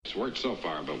It's worked so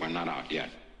far, but we're not out yet.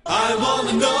 I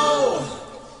wanna know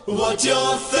what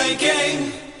you're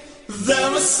thinking. There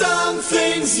are some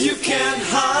things you can't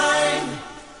hide.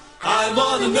 I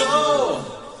wanna know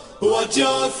what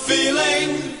you're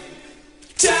feeling.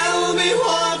 Tell me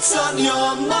what's on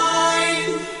your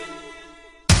mind.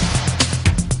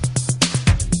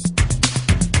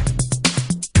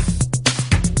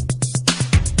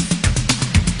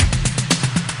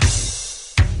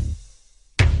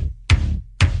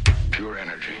 Pure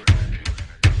energy.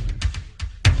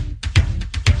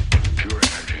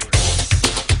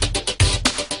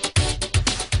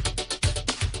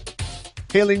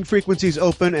 Hailing frequencies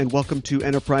open, and welcome to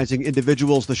Enterprising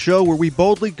Individuals, the show where we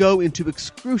boldly go into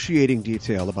excruciating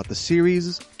detail about the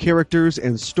series, characters,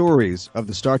 and stories of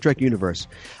the Star Trek universe.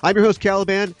 I'm your host,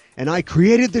 Caliban, and I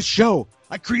created this show.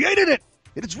 I created it,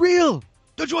 and it's real.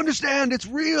 Don't you understand? It's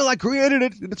real. I created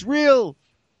it, and it's real.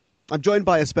 I'm joined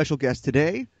by a special guest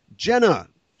today, Jenna.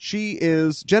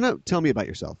 Jenna, tell me about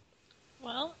yourself.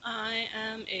 Well, I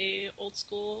am a old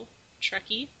school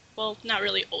Trekkie. Well, not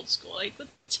really old school. I would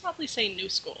probably say new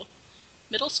school.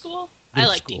 Middle school? I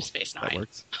like Deep Space Nine. That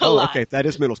works. Oh, okay. That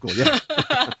is middle school, yeah.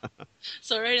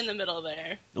 So right in the middle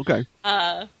there. Okay.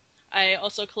 I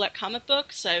also collect comic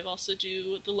books. I also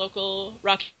do the local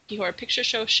Rocky Horror Picture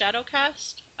Show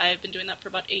Shadowcast. I've been doing that for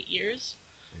about 8 years.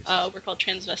 Nice. We're called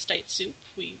Transvestite Soup.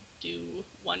 We do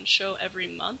one show every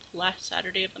month, last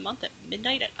Saturday of the month at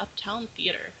midnight at Uptown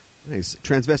Theater. Nice.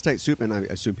 Transvestite Soup, and I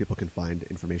assume people can find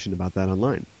information about that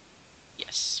online.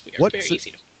 Yes, we are very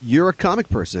easy to find. You're a comic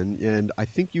person, and I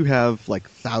think you have like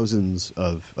thousands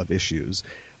of issues.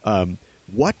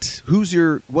 What's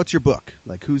your book?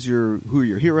 Like who are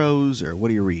your heroes, or what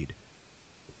do you read?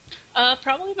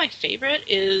 Probably my favorite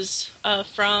is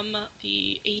from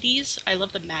the 80s. I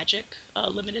love the Magic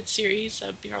limited series. That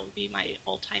would probably be my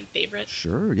all-time favorite.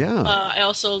 Sure, yeah. I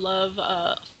also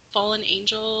love Fallen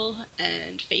Angel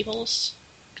and Fables.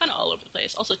 Kind of all over the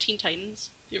place. Also Teen Titans,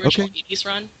 the original 80s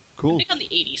run. Cool. I'm big on the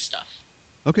 80s stuff.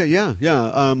 Okay, yeah.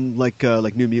 Like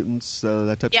New Mutants,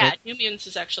 that type of stuff? Yeah, New Mutants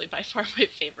is actually by far my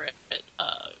favorite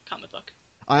comic book.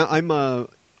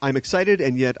 I'm excited,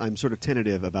 and yet I'm sort of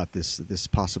tentative about this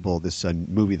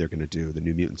movie they're going to do, the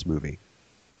New Mutants movie.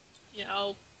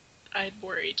 Yeah, I'm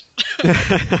worried.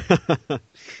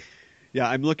 Yeah,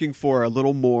 I'm looking for a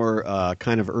little more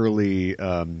kind of early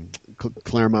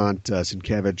Claremont,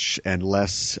 Sienkiewicz, and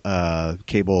less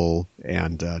Cable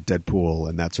and Deadpool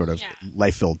and that sort of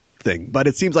life-filled thing. But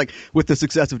it seems like with the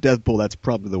success of Deadpool, that's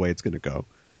probably the way it's going to go.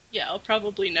 Yeah, I'll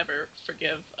probably never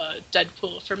forgive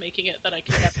Deadpool for making it that I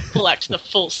can never collect the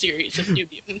full series of New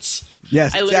Mutants.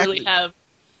 Yes, I literally have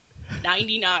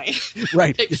 99,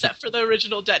 right? Except for the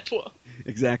original Deadpool.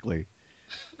 Exactly.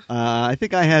 I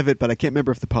think I have it, but I can't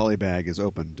remember if the polybag is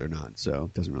opened or not, so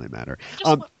it doesn't really matter. I just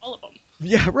want all of them.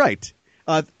 Yeah, right.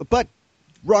 But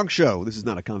wrong show. This is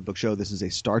not a comic book show. This is a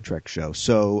Star Trek show.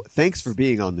 So thanks for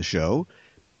being on the show,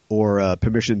 or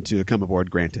permission to come aboard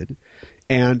granted.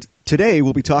 And today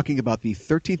we'll be talking about the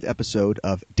 13th episode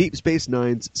of Deep Space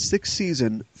Nine's 6th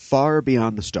season, Far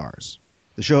Beyond the Stars.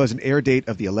 The show has an air date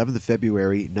of the 11th of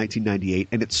February, 1998,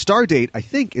 and its star date, I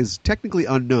think, is technically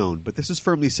unknown, but this is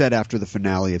firmly set after the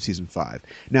finale of Season 5.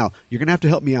 Now, you're going to have to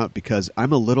help me out because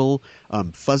I'm a little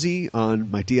fuzzy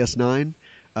on my DS9.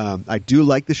 I do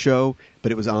like the show,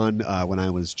 but it was on when I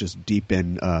was just deep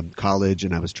in college,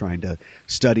 and I was trying to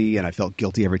study, and I felt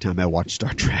guilty every time I watched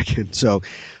Star Trek. And so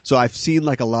I've seen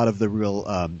like a lot of the real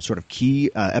sort of key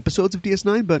episodes of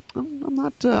DS9, but I'm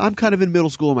not. I'm kind of in middle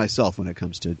school myself when it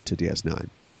comes to DS9.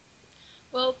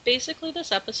 Well, basically,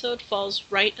 this episode falls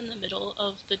right in the middle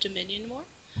of the Dominion War.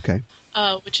 Okay.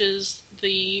 Which is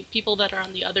the people that are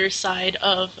on the other side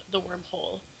of the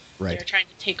wormhole. Right. They're trying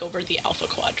to take over the Alpha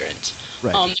Quadrant.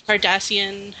 Right. The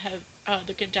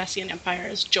Cardassian Empire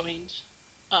has joined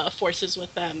forces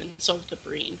with them, and so have the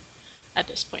Breen at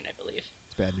this point, I believe.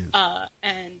 It's bad news.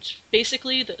 And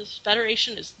basically, the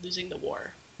Federation is losing the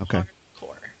war. Okay.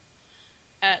 Hardcore.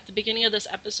 At the beginning of this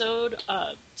episode,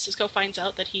 Sisko finds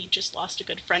out that he just lost a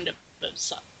good friend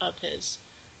of his,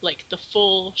 like the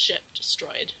full ship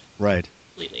destroyed. Right.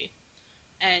 Completely.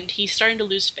 And he's starting to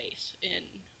lose faith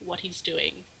in what he's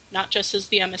doing, not just as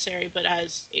the emissary, but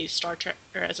as a Star Trek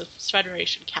or as a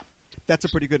Federation captain. That's a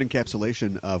pretty good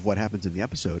encapsulation of what happens in the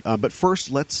episode. But first,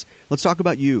 let's talk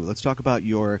about you. Let's talk about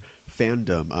your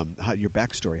fandom, your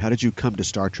backstory. How did you come to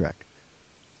Star Trek?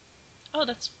 Oh,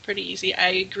 that's pretty easy.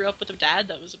 I grew up with a dad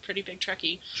that was a pretty big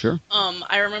Trekkie. Sure.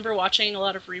 I remember watching a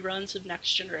lot of reruns of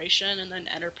Next Generation and then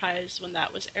Enterprise when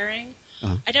that was airing.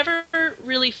 Uh-huh. I never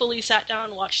really fully sat down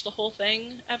and watched the whole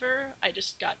thing ever. I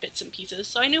just got bits and pieces.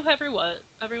 So I knew who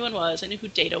everyone was. I knew who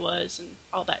Data was and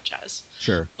all that jazz.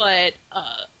 Sure. But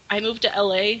I moved to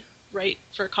LA right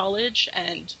for college,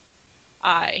 and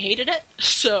I hated it,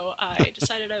 so I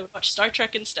decided I would watch Star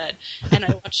Trek instead, and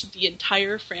I watched the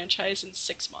entire franchise in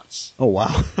 6 months. Oh,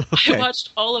 wow. Okay. I watched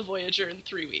all of Voyager in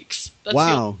 3 weeks. That's Wow.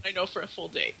 the only one I know for a full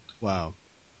date. Wow.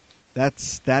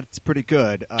 That's pretty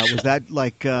good. Was that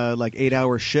like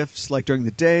 8-hour shifts like during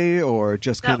the day, or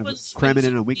just kind of cramming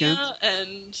in on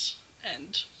weekends?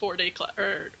 And 4-day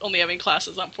or only having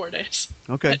classes on 4 days.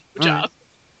 Okay. No job. Right.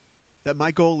 That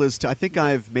my goal is to. I think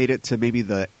I've made it to maybe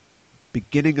the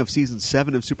beginning of season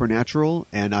 7 of Supernatural,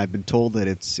 and I've been told that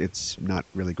it's not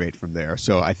really great from there.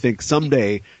 So I think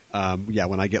someday,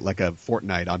 when I get like a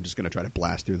fortnight, I'm just going to try to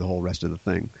blast through the whole rest of the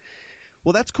thing.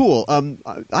 Well, that's cool.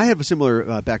 I have a similar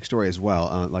backstory as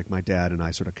well. Like my dad and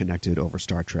I sort of connected over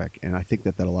Star Trek, and I think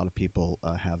that a lot of people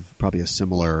have probably a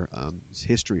similar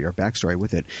history or backstory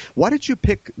with it. Why did you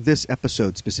pick this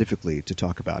episode specifically to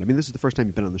talk about? I mean, this is the first time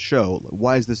you've been on the show.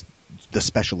 Why is this The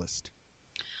Specialist?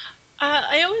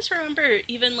 I always remember,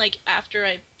 even like after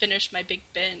I finished my big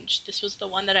binge, this was the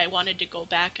one that I wanted to go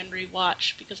back and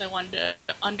rewatch because I wanted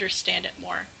to understand it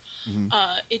more.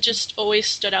 Mm-hmm. It just always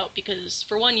stood out because,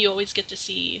 for one, you always get to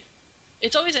see.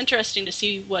 It's always interesting to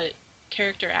see what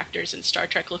character actors in Star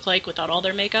Trek look like without all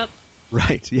their makeup.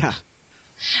 Right. Yeah.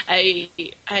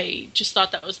 I just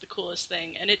thought that was the coolest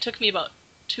thing, and it took me about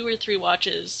 2 or 3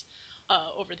 watches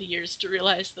over the years to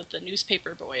realize that the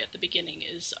newspaper boy at the beginning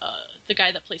is the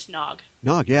guy that plays Nog.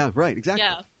 Nog, yeah, right, exactly.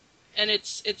 Yeah, and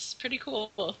it's pretty cool.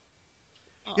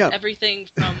 Yeah. Everything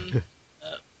from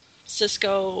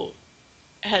Sisko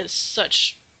has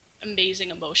such amazing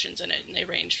emotions in it, and they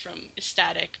range from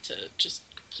ecstatic to just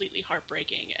completely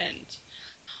heartbreaking. And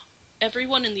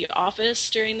everyone in the office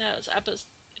during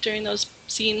those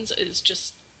scenes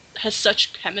has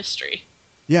such chemistry.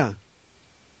 Yeah.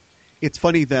 It's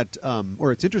funny that,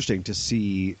 or it's interesting to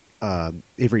see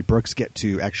Avery Brooks get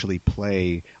to actually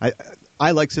play.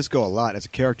 I like Sisko a lot as a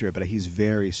character, but he's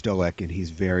very stoic and he's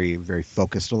very, very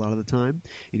focused a lot of the time,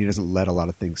 and he doesn't let a lot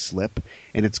of things slip.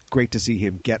 And it's great to see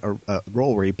him get a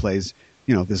role where he plays,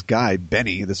 this guy,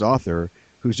 Benny, this author,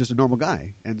 who's just a normal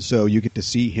guy. And so you get to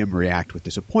see him react with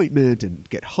disappointment and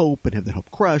get hope and have the hope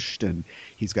crushed, and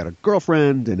he's got a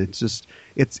girlfriend, and it's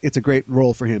a great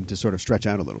role for him to sort of stretch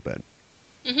out a little bit.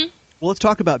 Mm-hmm. Well, let's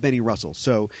talk about Benny Russell.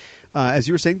 So, as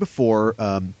you were saying before,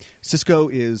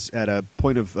 Sisko is at a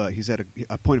point of he's at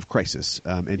a point of crisis,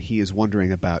 and he is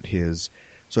wondering about his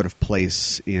sort of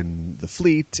place in the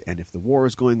fleet and if the war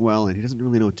is going well, and he doesn't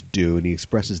really know what to do. And he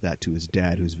expresses that to his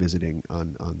dad, who's visiting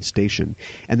on station,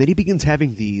 and then he begins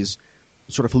having these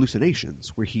sort of hallucinations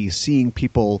where he's seeing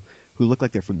people who look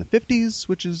like they're from the 50s,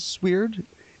 which is weird,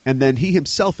 and then he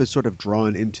himself is sort of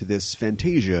drawn into this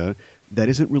fantasia that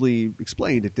isn't really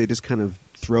explained. They just kind of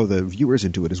throw the viewers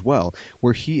into it as well,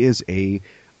 where he is a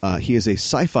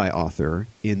sci-fi author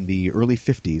in the early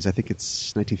 50s. I think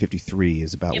it's 1953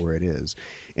 is about where it is.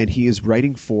 And he is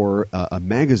writing for a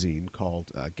magazine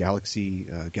called Galaxy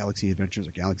Adventures,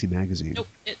 or Galaxy Magazine. Nope,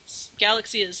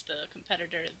 Galaxy is the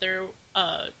competitor. They're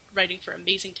writing for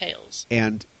Amazing Tales.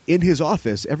 And in his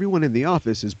office, everyone in the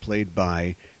office is played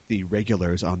by the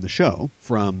regulars on the show,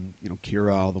 from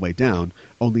Kira all the way down,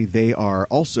 only they are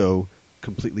also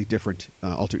completely different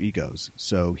alter egos.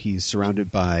 So he's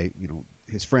surrounded by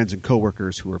his friends and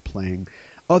coworkers who are playing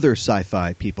other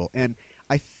sci-fi people. And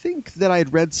I think that I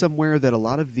had read somewhere that a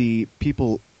lot of the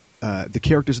people, the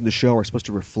characters in the show, are supposed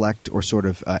to reflect or sort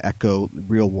of echo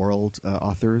real world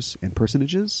authors and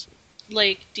personages.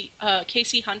 Like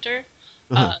Casey Hunter,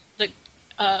 the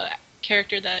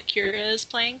character that Kira is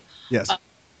playing. Yes.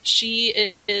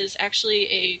 She is actually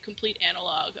a complete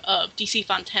analog of DC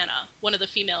Fontana, one of the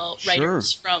female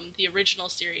writers from the original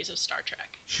series of Star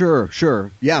Trek.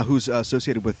 Sure. Yeah, who's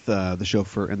associated with the show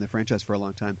and the franchise for a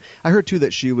long time. I heard, too,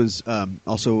 that she was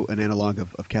also an analog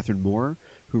of Catherine Moore,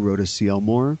 who wrote as C.L.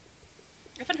 Moore.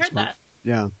 I haven't heard that.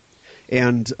 Yeah.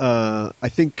 And I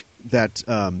think that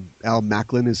Al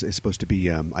Macklin is supposed to be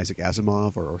Isaac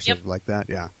Asimov or something like that.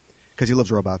 Yeah, because he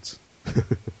loves robots.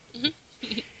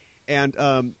 Mm-hmm. And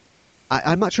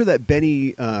I'm not sure that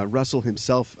Benny Russell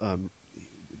himself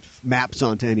maps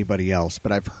onto anybody else,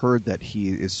 but I've heard that he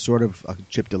is sort of a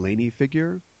Chip Delaney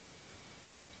figure.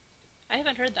 I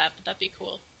haven't heard that, but that'd be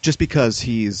cool. Just because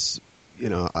he's,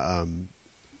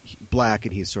 black,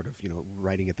 and he's sort of,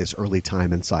 writing at this early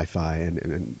time in sci-fi,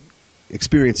 and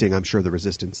experiencing, I'm sure, the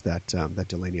resistance that that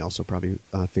Delaney also probably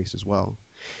faced as well.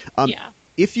 Yeah.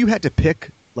 If you had to pick,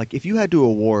 like, if you had to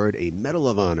award a Medal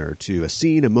of Honor to a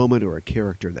scene, a moment, or a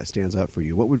character that stands out for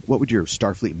you, what would your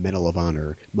Starfleet Medal of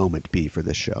Honor moment be for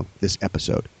this show, this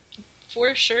episode?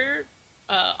 For sure,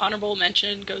 honorable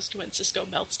mention goes to when Cisco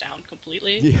melts down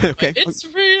completely. Yeah, okay. Like, it's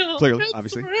real. Clearly, it's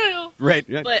obviously. real. Right.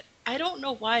 Yeah. But I don't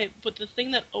know why, but the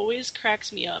thing that always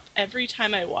cracks me up every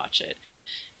time I watch it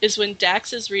is when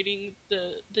Dax is reading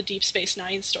the Deep Space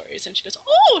Nine stories, and she goes,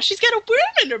 "Oh, she's got a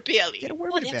worm in her belly." Get a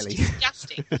worm in her that's belly.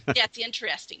 disgusting. That's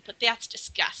interesting, but that's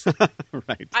disgusting.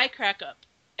 Right. I crack up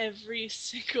every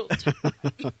single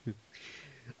time.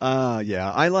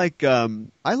 Yeah, I like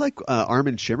Armin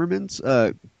Shimmerman's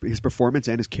his performance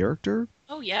and his character.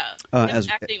 Oh yeah, As-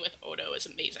 acting with Odo is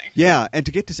amazing. Yeah, and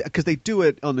to get to, because they do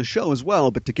it on the show as well,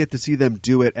 but to get to see them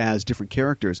do it as different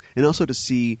characters, and also to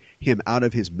see him out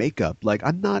of his makeup. Like,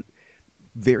 I'm not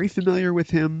very familiar with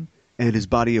him and his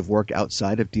body of work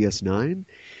outside of DS9,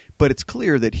 but it's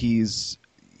clear that he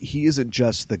isn't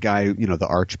just the guy, the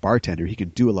arch bartender. He can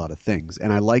do a lot of things,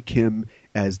 and I like him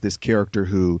as this character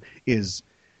who is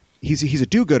he's a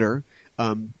do-gooder,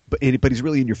 but he's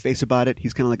really in your face about it.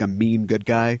 He's kind of like a mean good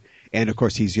guy. And of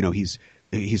course, he's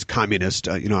communist,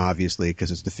 obviously, because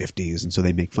it's the 50s, and so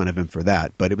they make fun of him for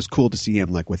that. But it was cool to see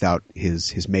him, like, without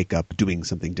his makeup, doing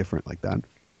something different like that.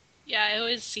 Yeah, I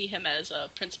always see him as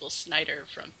Principal Snyder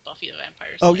from Buffy the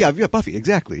Vampire Slayer. Oh yeah, Buffy,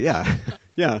 exactly, yeah,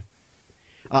 yeah.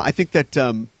 I think that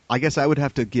I guess I would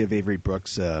have to give Avery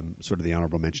Brooks sort of the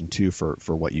honorable mention too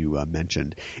for what you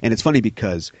mentioned. And it's funny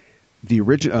because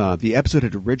the episode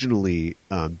had originally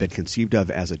been conceived of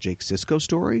as a Jake Sisko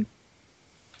story.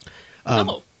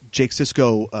 Jake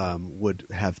Sisko would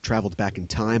have traveled back in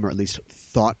time, or at least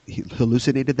thought he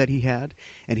hallucinated that he had,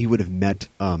 and he would have met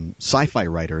sci-fi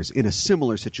writers in a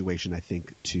similar situation, I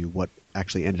think, to what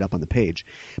actually ended up on the page.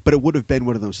 But it would have been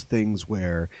one of those things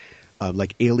where,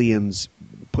 like, aliens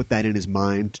put that in his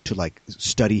mind to, like,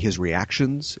 study his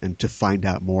reactions and to find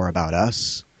out more about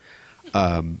us.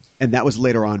 And that was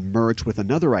later on merged with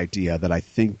another idea that I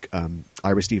think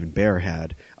Ira Stephen Bear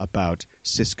had about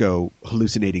Sisko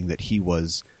hallucinating that he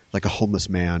was like a homeless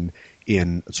man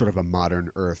in sort of a modern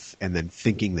Earth, and then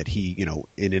thinking that he,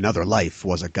 in another life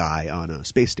was a guy on a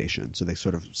space station. So they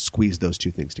sort of squeezed those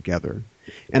two things together.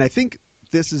 And I think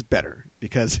this is better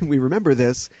because we remember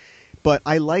this, but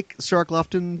I like Stark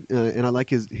Lofton and I like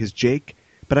his Jake,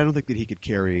 but I don't think that he could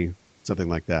carry something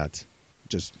like that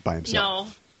just by himself.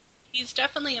 No. He's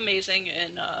definitely amazing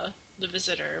in The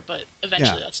Visitor, but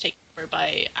eventually Yeah. that's taken over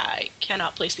by, I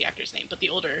cannot place the actor's name, but the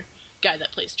older guy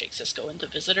that plays Jake Sisko in The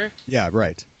Visitor. Yeah,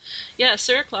 right. Yeah,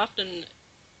 Sarah Clofton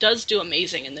does do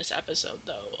amazing in this episode,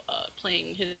 though,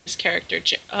 playing his character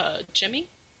Jimmy.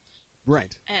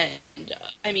 Right. And,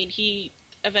 he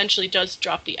eventually does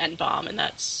drop the N-bomb, and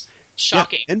that's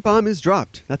shocking. Yeah, N-bomb is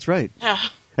dropped. That's right. Yeah.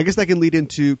 I guess that can lead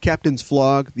into Captain's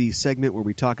Flog, the segment where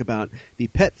we talk about the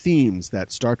pet themes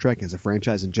that Star Trek as a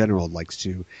franchise in general likes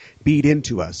to beat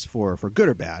into us for good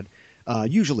or bad,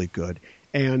 usually good.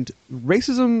 And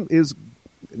racism is,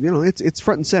 it's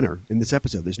front and center in this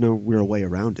episode. There's no real way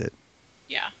around it.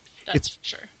 Yeah, that's for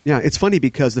sure. Yeah, it's funny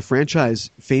because the franchise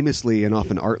famously and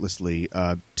often artlessly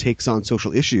takes on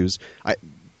social issues.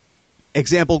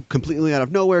 Example completely out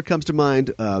of nowhere comes to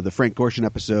mind, the Frank Gorshin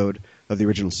episode of the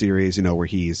original series, where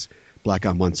he's black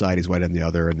on one side, he's white on the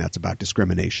other, and that's about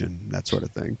discrimination, that sort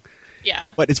of thing. Yeah.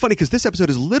 But it's funny because this episode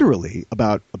is literally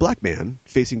about a black man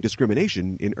facing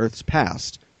discrimination in Earth's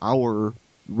past, our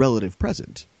relative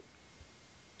present.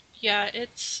 Yeah,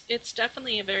 it's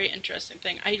definitely a very interesting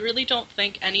thing. I really don't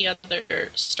think any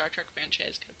other Star Trek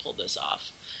franchise could pull this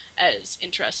off as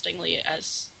interestingly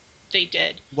as they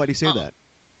did. Why do you say that?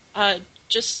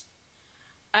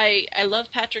 I love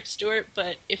Patrick Stewart,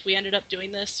 but if we ended up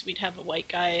doing this, we'd have a white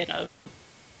guy and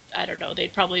I don't know,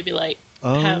 they'd probably be like,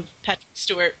 have Patrick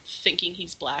Stewart thinking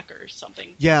he's black or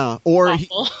something. Yeah, or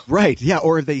right, yeah,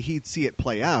 or he'd see it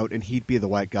play out and he'd be the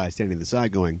white guy standing on the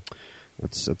side going,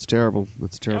 That's terrible.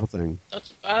 That's a terrible thing.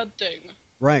 That's a bad thing.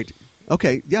 Right.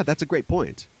 Okay. Yeah, that's a great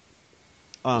point.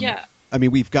 Yeah. I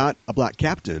mean, we've got a black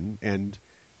captain, and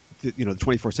the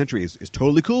 24th century is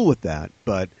totally cool with that.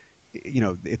 But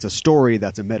it's a story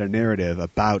that's a meta narrative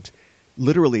about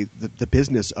literally the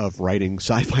business of writing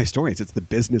sci-fi stories. It's the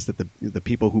business that the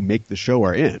people who make the show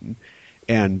are in,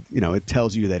 and it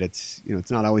tells you that it's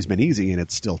not always been easy, and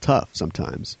it's still tough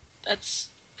sometimes. That's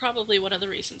probably one of the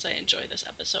reasons I enjoy this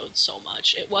episode so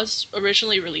much. It was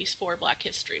originally released for Black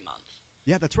History Month.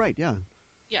 Yeah, that's right. Yeah.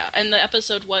 Yeah, and the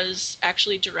episode was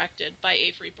actually directed by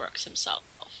Avery Brooks himself.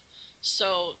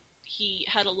 So he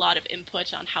had a lot of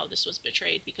input on how this was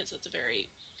portrayed because it's a very,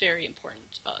 very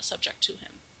important subject to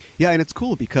him. Yeah, and it's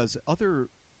cool because other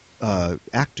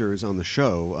actors on the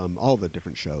show, all the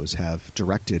different shows, have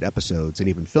directed episodes and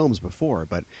even films before,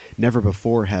 but never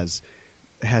before has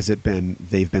they've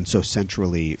been so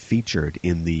centrally featured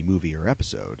in the movie or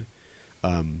episode,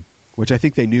 which I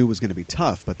think they knew was going to be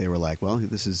tough, but they were like, well,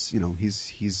 this is,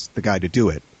 he's the guy to do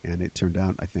it, and it turned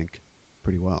out, I think,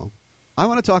 pretty well. I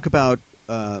want to talk about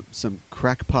some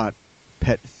crackpot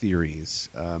pet theories.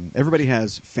 Everybody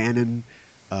has fanon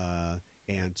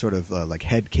and sort of like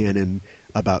headcanon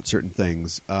about certain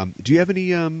things. Do you have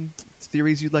any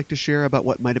theories you'd like to share about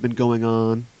what might have been going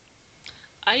on?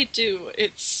 I do.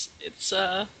 It's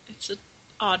an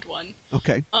odd one.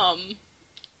 Okay.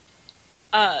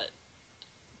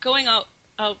 Going out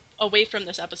away from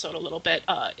this episode a little bit,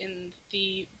 in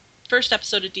the first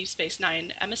episode of Deep Space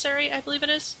Nine, Emissary, I believe it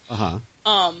is.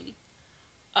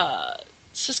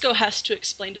 Sisko has to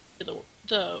explain to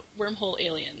the wormhole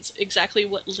aliens exactly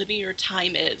what linear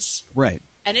time is. Right.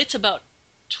 And it's about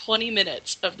 20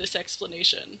 minutes of this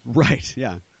explanation. Right.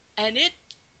 Yeah. And it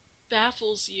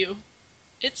baffles you.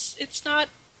 It's not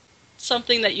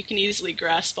something that you can easily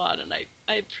grasp on, and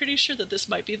I'm pretty sure that this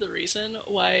might be the reason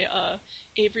why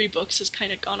Avery Brooks has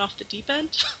kind of gone off the deep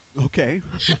end. Okay.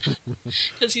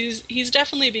 Because he's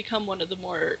definitely become one of the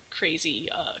more crazy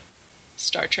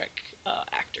Star Trek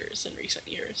actors in recent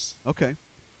years. Okay.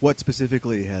 What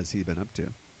specifically has he been up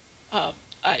to?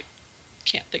 I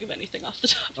can't think of anything off the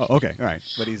top. Oh, okay. All right.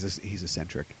 But he's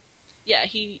eccentric. Yeah,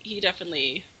 he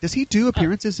definitely... Does he do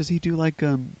appearances? Does he do like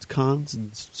cons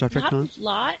and Star Trek cons?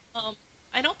 Not a lot.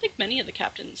 I don't think many of the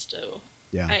captains do.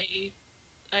 Yeah. I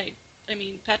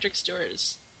mean, Patrick Stewart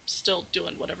is still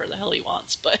doing whatever the hell he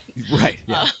wants, but... Right,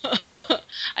 yeah.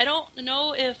 I don't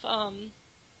know if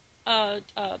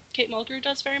Kate Mulgrew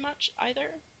does very much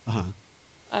either. Uh-huh.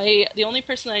 The only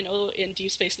person I know in Deep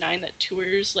Space Nine that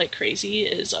tours like crazy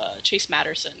is Chase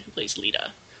Matterson, who plays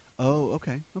Lita. Oh,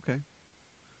 okay.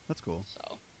 That's cool.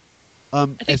 So, I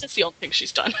think that's the only thing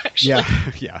she's done, actually.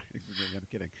 Yeah. I'm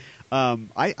kidding.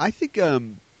 I think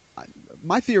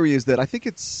my theory is that I think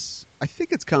it's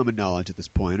common knowledge at this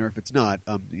point, or if it's not,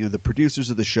 the producers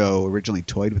of the show originally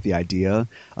toyed with the idea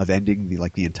of ending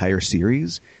the entire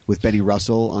series with Benny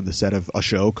Russell on the set of a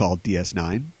show called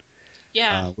DS9.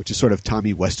 Yeah. Which is sort of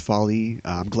Tommy Westphal-y.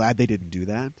 I'm glad they didn't do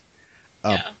that.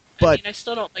 Yeah. But I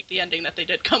still don't like the ending that they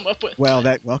did come up with. Well,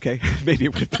 okay. Maybe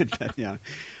it would have been that, yeah.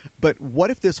 But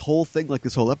what if this whole thing,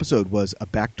 this whole episode, was a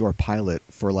backdoor pilot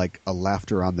for a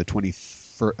Laughter on the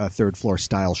 23rd Floor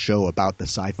style show about the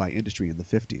sci-fi industry in the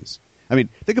 50s? I mean,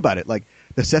 think about it.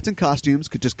 The sets and costumes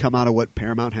could just come out of what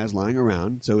Paramount has lying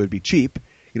around, so it would be cheap.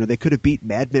 They could have beat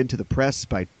Mad Men to the press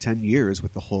by 10 years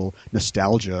with the whole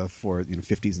nostalgia for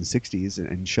 50s and 60s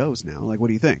and shows now. What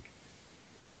do you think?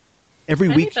 Every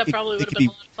I week, think that probably would have been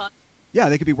a lot of fun. Yeah,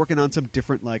 they could be working on some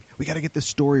different, we got to get this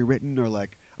story written, or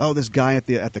this guy at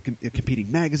the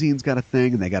competing magazine's got a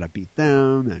thing, and they got to beat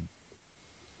them. And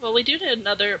well, we do need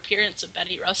another appearance of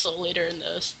Benny Russell later in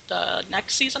the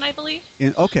next season, I believe.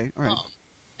 Okay, all right.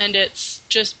 And I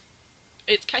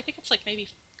think it's maybe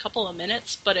a couple of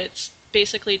minutes, but it's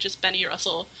basically just Benny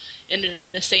Russell in an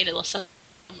insane asylum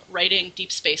writing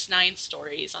Deep Space Nine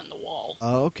stories on the wall.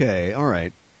 Oh, okay, all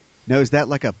right. Now, is that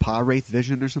like a Pa-Wraith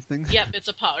vision or something? Yep, it's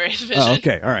a Pa-Wraith vision. Oh,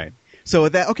 okay, all right. So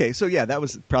that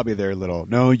was probably their little,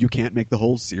 no, you can't make the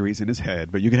whole series in his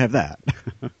head, but you can have that.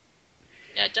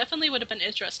 Yeah, it definitely would have been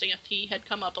interesting if he had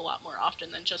come up a lot more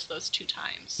often than just those 2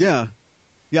 times. Yeah.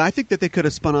 Yeah, I think that they could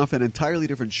have spun off an entirely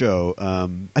different show.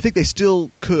 I think they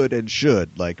still could and should.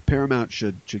 Paramount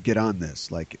should get on this.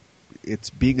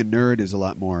 It's being a nerd is a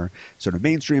lot more sort of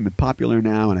mainstream and popular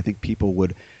now, and I think people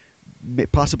would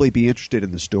possibly be interested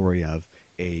in the story of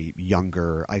a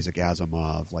younger Isaac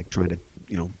Asimov, trying to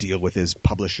deal with his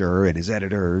publisher and his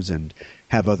editors and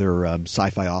have other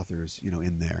sci-fi authors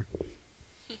in there.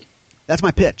 That's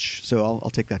my pitch, so I'll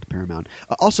take that to Paramount.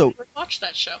 Also, watch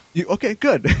that show. Okay,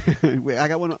 good. I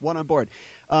got one on board.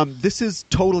 This is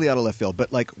totally out of left field,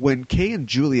 but when Kay and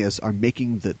Julius are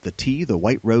making the tea, the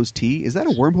White Rose tea, is that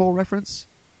a wormhole reference?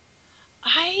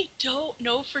 I don't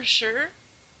know for sure,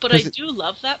 but I do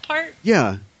love that part.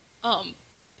 Yeah.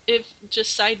 If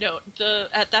just side note,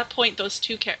 at that point those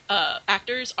 2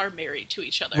 actors are married to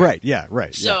each other. Right. Yeah.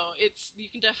 Right. So you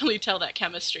can definitely tell that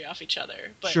chemistry off each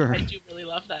other. But sure. I do really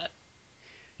love that.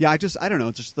 Yeah, I don't know.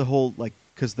 It's just the whole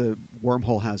because the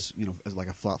wormhole has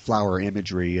a flower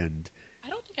imagery, and I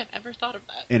don't think I've ever thought of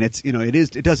that. And it's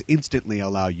it does instantly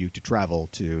allow you to travel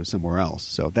to somewhere else.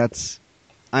 So that's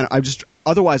I'm just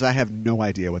otherwise I have no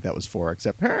idea what that was for,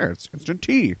 except hey, it's instant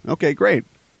tea. Okay, great.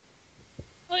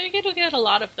 Well, you get a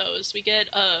lot of those. We get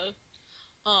um,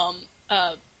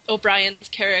 uh, O'Brien's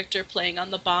character playing on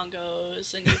the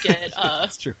bongos, and you get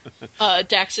That's true.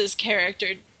 Dax's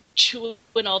character chewing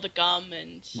all the gum,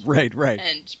 and Right.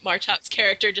 and Martok's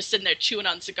character just sitting there chewing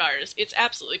on cigars. It's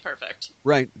absolutely perfect.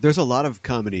 Right. There's a lot of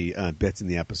comedy bits in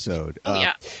the episode. Oh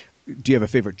yeah. Do you have a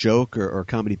favorite joke or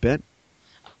comedy bit?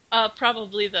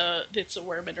 Probably it's a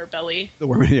worm in her belly The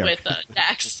worm, yeah. with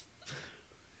Dax.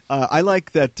 I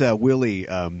like that Willie,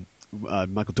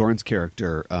 Michael Dorn's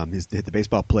character, the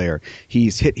baseball player. He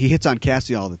hits on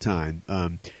Cassie all the time,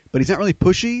 but he's not really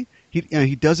pushy.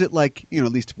 He does it like, at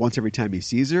least once every time he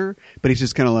sees her, but he's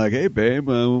just kind of like, hey babe,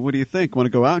 what do you think? Want to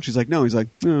go out? And she's like, no. He's like,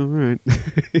 oh, all right.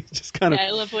 He's just kind of. Yeah,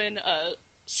 I love when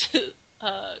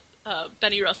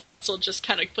Benny Russell just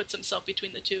kind of puts himself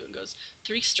between the two and goes,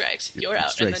 3 strikes, you're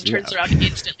out, and then turns around and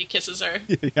instantly kisses her.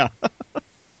 Yeah.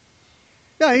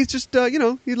 Yeah, he's just,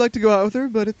 he'd like to go out with her,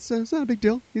 but it's not a big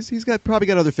deal. He's probably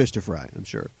got other fish to fry, I'm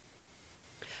sure.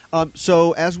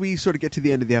 So as we sort of get to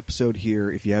the end of the episode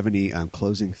here, if you have any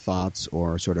closing thoughts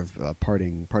or sort of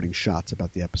parting shots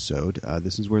about the episode,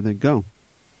 this is where they go.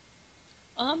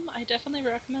 I definitely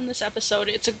recommend this episode.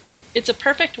 It's a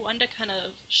perfect one to kind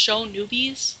of show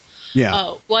newbies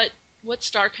what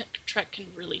Star Trek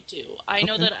can really do. I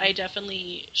know that I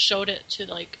definitely showed it to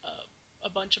like a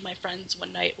bunch of my friends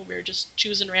one night when we were just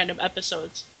choosing random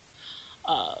episodes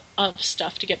of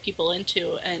stuff to get people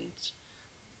into, and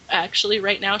actually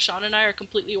right now Sean and I are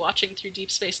completely watching through Deep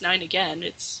Space Nine again.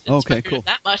 It's okay, cool.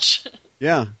 That much.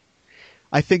 Yeah.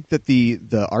 I think that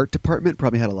the art department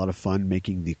probably had a lot of fun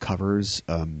making the covers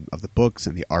of the books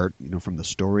and the art, from the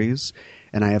stories.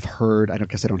 And I have heard, I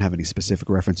don't have any specific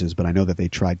references, but I know that they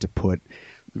tried to put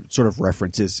sort of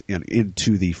references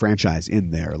into the franchise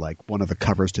in there. Like one of the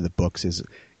covers to the books is,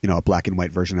 a black and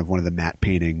white version of one of the matte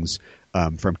paintings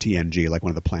from TNG, like one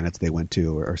of the planets they went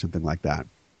to or something like that.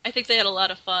 I think they had a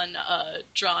lot of fun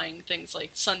drawing things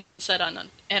like sunset on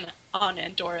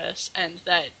Andoris, and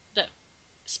that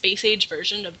space age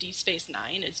version of Deep Space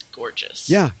Nine is gorgeous.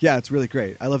 Yeah, it's really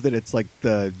great. I love that it's like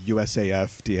the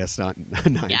USAF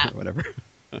DS9 or whatever.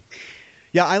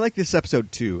 Yeah, I like this episode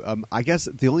too. I guess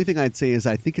the only thing I'd say is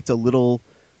I think it's a little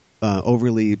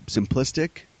overly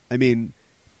simplistic. I mean,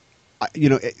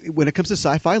 when it comes to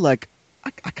sci-fi, like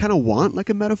I kind of want like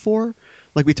a metaphor.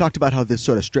 Like we talked about how this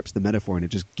sort of strips the metaphor and it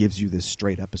just gives you this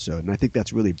straight episode. And I think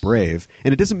that's really brave.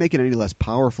 And it doesn't make it any less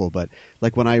powerful. But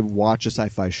like when I watch a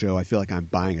sci-fi show, I feel like I'm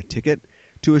buying a ticket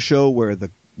to a show where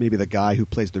maybe the guy who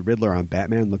plays the Riddler on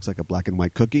Batman looks like a black and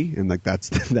white cookie. And like that's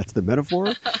the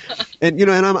metaphor. And,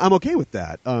 and I'm okay with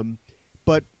that.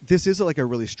 But this is like a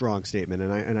really strong statement.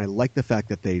 And I like the fact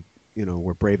that they,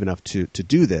 were brave enough to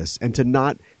do this and to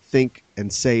not think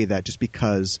and say that just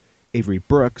because Avery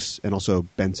Brooks and also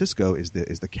Ben Sisko is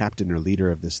the captain or leader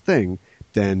of this thing,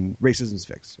 then racism's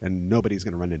fixed and nobody's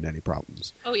going to run into any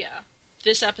problems. Oh yeah,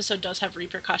 this episode does have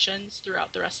repercussions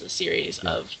throughout the rest of the series.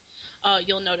 Yeah.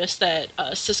 You'll notice that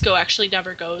Sisko actually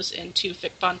never goes into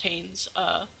Vic Fontaine's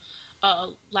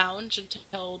lounge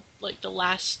until like the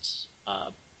last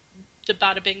the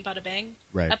Bada Bing Bada Bang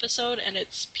episode, and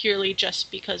it's purely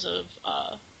just because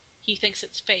of he thinks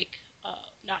it's fake,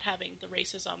 not having the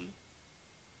racism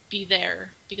be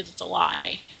there because it's a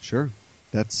lie. Sure.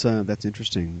 That's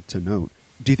interesting to note.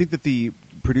 Do you think that the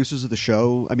producers of the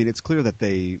show, I mean, it's clear that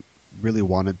they really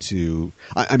wanted to,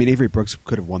 I mean, Avery Brooks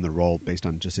could have won the role based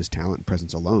on just his talent and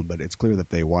presence alone, but it's clear that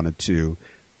they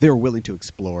were willing to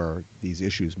explore these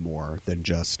issues more than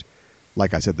just,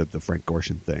 like I said, the Frank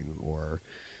Gorshin thing or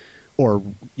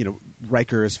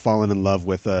Riker has fallen in love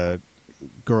with a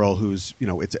girl who's,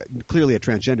 it's clearly a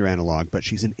transgender analog, but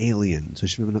she's an alien, so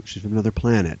she's from another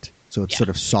planet. So it's sort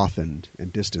of softened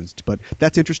and distanced. But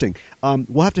that's interesting.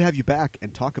 We'll have to have you back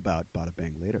and talk about Bada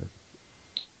Bang later.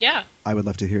 Yeah. I would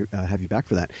love to have you back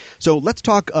for that. So let's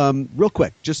talk real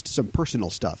quick, just some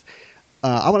personal stuff.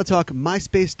 I want to talk my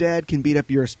space dad can beat up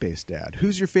your space dad.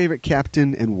 Who's your favorite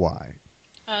captain and why?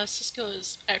 Sisko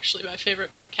is actually my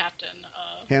favorite captain.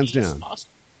 Hands down. Awesome.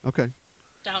 Okay.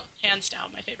 Hands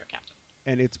down, my favorite captain.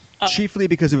 And it's chiefly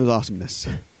because of his awesomeness.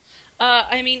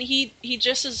 I mean, he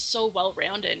just is so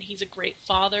well-rounded. He's a great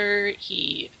father.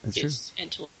 He is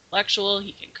intellectual.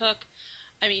 He can cook.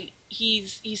 I mean,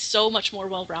 he's so much more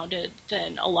well-rounded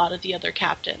than a lot of the other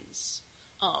captains.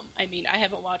 I mean, I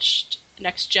haven't watched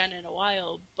Next Gen in a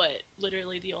while, but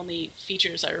literally the only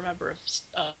features I remember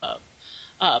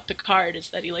of Picard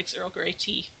is that he likes Earl Grey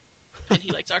tea. And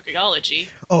he likes archaeology.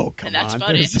 Oh, come on. And that's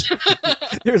about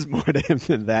it. There's more to him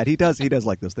than that. He does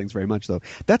like those things very much, though.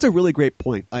 That's a really great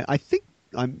point. I think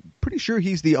I'm pretty sure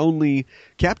he's the only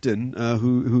captain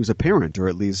who's a parent, or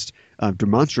at least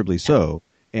demonstrably so,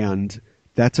 And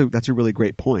that's a really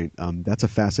great point. That's a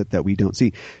facet that we don't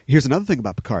see. Here's another thing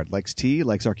about Picard: likes tea,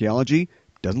 likes archaeology,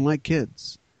 doesn't like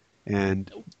kids,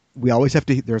 and we always have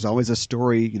to. There's always a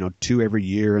story, 2 every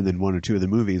year, and then 1 or 2 of the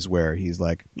movies where he's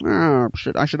like, I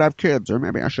should have kids, or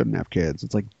maybe I shouldn't have kids.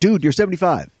 It's like, dude, you're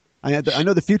 75. I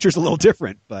know the future's a little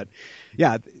different, but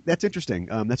yeah, that's interesting.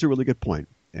 That's a really good point,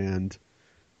 and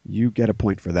you get a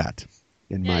point for that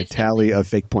in my tally of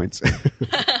fake points.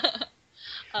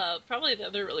 Probably the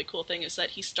other really cool thing is that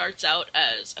he starts out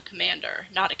as a commander,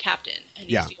 not a captain, and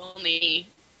he's the only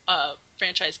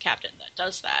franchise captain that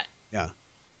does that. Yeah.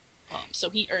 So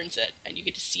he earns it, and you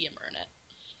get to see him earn it.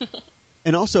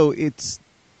 And also,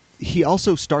 he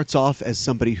also starts off as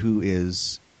somebody who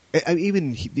is.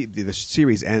 The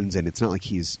series ends, and it's not like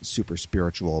he's super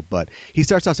spiritual, but he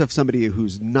starts off as somebody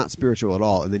who's not spiritual at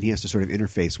all, and then he has to sort of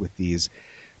interface with these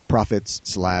prophets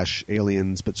 /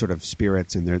 aliens, but sort of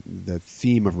spirits, and the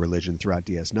theme of religion throughout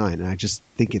DS9. And I just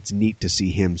think it's neat to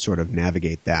see him sort of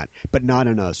navigate that, but not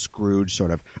in a Scrooge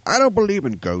sort of, I don't believe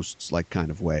in ghosts like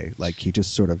kind of way. Like, he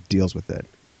just sort of deals with it.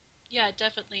 Yeah,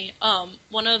 definitely.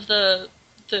 One of the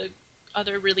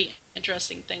other really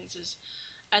interesting things is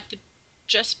at the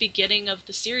just beginning of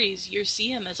the series, you see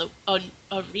him as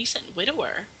a recent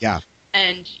widower. Yeah.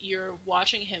 And you're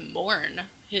watching him mourn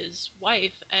his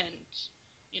wife and,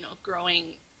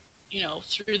 growing,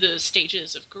 through the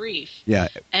stages of grief. Yeah.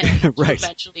 And right.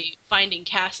 Eventually finding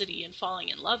Cassidy and falling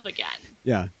in love again.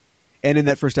 Yeah. And in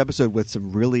that first episode with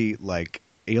some really,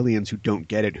 aliens who don't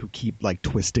get it, who keep,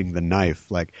 twisting the knife.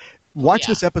 Watch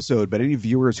this episode, but any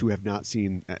viewers who have not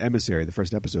seen Emissary, the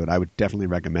first episode, I would definitely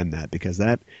recommend that, because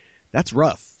that's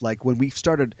rough.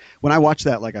 When I watched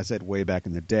that, like I said, way back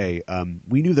in the day,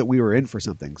 we knew that we were in for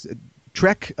something.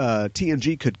 Trek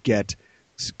TNG could get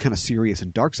kind of serious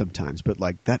and dark sometimes, but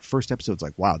that first episode's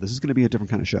wow, this is going to be a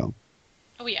different kind of show.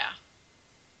 Oh, yeah.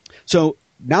 So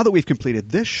now that we've completed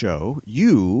this show,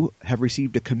 you have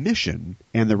received a commission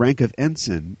and the rank of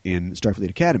ensign in Starfleet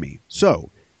Academy.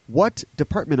 So what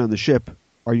department on the ship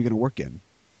are you going to work in?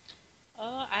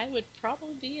 I would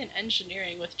probably be in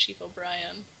engineering with Chief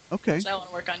O'Brien. Okay. Because I want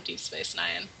to work on Deep Space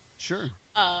Nine. Sure.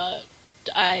 I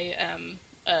am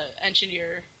an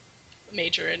engineer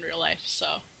major in real life,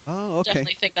 so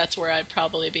definitely think that's where I'd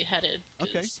probably be headed.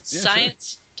 Okay. Yeah,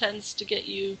 science tends to get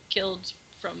you killed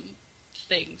from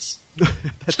things.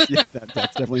 That's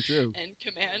definitely true. And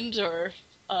command,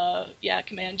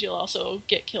 command, you'll also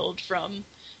get killed from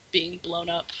being blown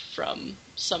up from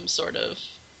some sort of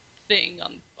thing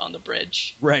on the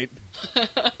bridge. Right.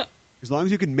 As long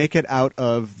as you can make it out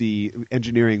of the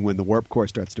engineering when the warp core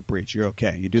starts to breach, you're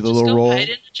okay. You do the little roll. Just go hide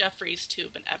in a Jeffries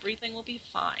tube and everything will be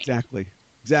fine. Exactly.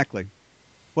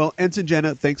 Well, Ensign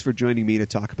Jenna, thanks for joining me to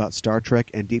talk about Star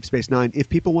Trek and Deep Space Nine. If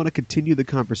people want to continue the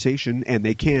conversation, and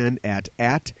they can, at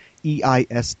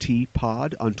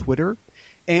EISTpod on Twitter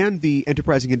and the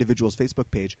Enterprising Individuals Facebook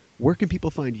page, where can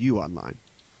people find you online?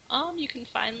 You can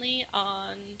find me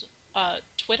on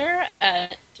Twitter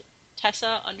at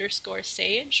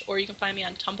Tessa_Sage, or you can find me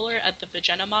on Tumblr at the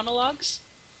Vagena Monologues.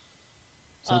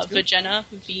 Vagena,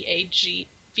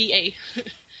 VAJENNA.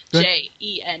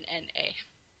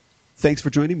 Thanks for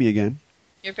joining me again.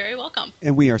 You're very welcome.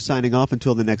 And we are signing off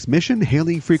until the next mission.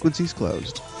 Hailing frequencies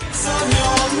closed.